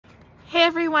Hey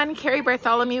everyone, Carrie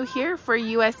Bartholomew here for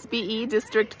USBE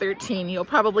District 13. You'll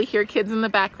probably hear kids in the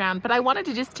background, but I wanted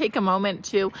to just take a moment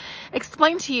to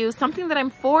explain to you something that I'm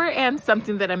for and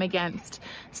something that I'm against.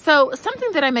 So something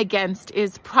that I'm against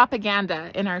is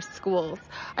propaganda in our schools.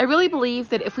 I really believe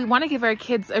that if we want to give our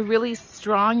kids a really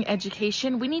strong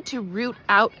education, we need to root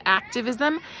out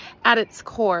activism at its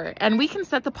core, and we can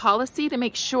set the policy to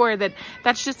make sure that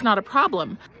that's just not a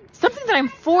problem. Something that I'm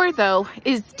for, though,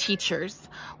 is teachers.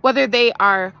 Whether they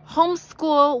are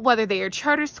homeschool, whether they are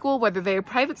charter school, whether they are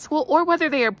private school, or whether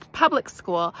they are public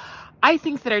school, I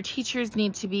think that our teachers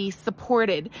need to be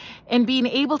supported in being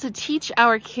able to teach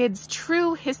our kids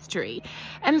true history.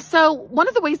 And so one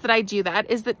of the ways that I do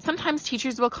that is that sometimes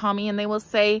teachers will call me and they will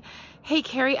say, "Hey,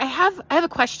 Carrie, I have a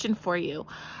question for you.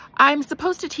 I'm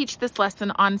supposed to teach this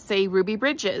lesson on, say, Ruby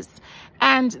Bridges.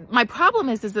 And my problem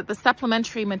is that the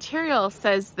supplementary material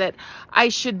says that I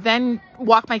should then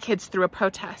walk my kids through a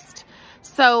protest."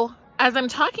 So as I'm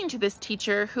talking to this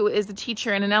teacher, who is a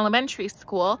teacher in an elementary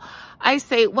school, I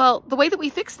say, well, the way that we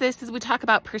fix this is we talk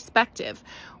about perspective.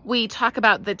 We talk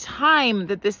about the time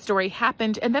that this story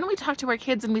happened, and then we talk to our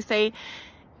kids and we say,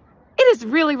 it is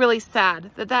really, really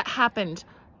sad that that happened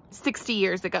 60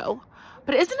 years ago.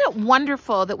 But isn't it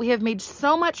wonderful that we have made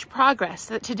so much progress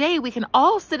that today we can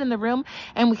all sit in the room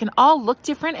and we can all look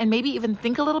different and maybe even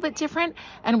think a little bit different,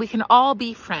 and we can all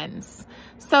be friends.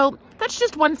 So that's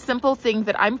just one simple thing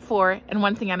that I'm for and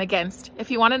one thing I'm against. If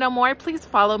you want to know more, please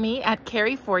follow me at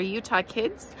Carrie for Utah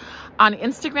Kids on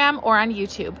Instagram or on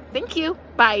YouTube. Thank you.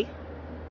 Bye.